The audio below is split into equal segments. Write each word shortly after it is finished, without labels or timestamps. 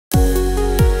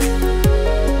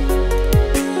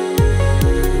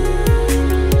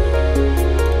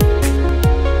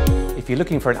you're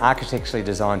looking for an architecturally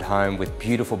designed home with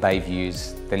beautiful bay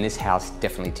views, then this house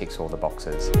definitely ticks all the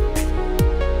boxes.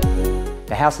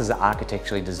 The house is an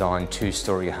architecturally designed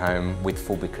two-storey home with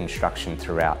full brick construction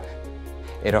throughout.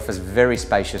 It offers very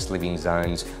spacious living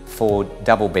zones, 4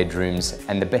 double bedrooms,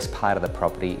 and the best part of the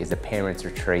property is the parents'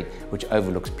 retreat, which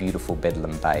overlooks beautiful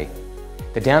Bedlam Bay.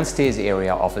 The downstairs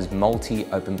area offers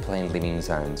multi-open plan living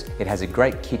zones. It has a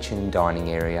great kitchen dining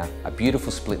area, a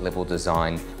beautiful split level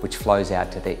design which flows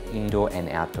out to the indoor and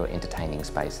outdoor entertaining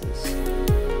spaces.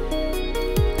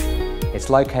 It's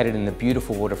located in the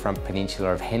beautiful waterfront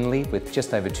peninsula of Henley with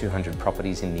just over 200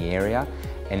 properties in the area,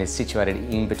 and is situated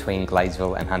in between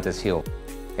Gladesville and Hunters Hill.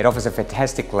 It offers a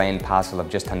fantastic land parcel of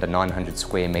just under 900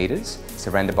 square metres,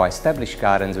 surrounded by established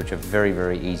gardens which are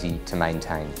very easy to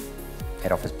maintain.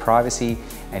 It offers privacy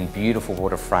and beautiful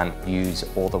waterfront views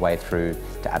all the way through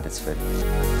to Abbotsford.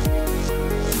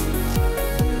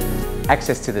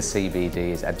 Access to the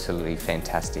CBD is absolutely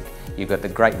fantastic. You've got the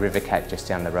great Rivercat just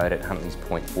down the road at Huntley's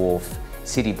Point Wharf,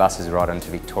 city buses right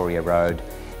onto Victoria Road,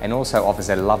 and also offers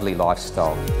a lovely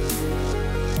lifestyle.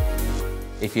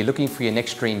 If you're looking for your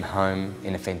next dream home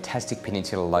in a fantastic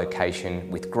peninsula location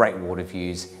with great water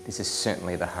views, this is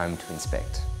certainly the home to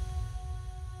inspect.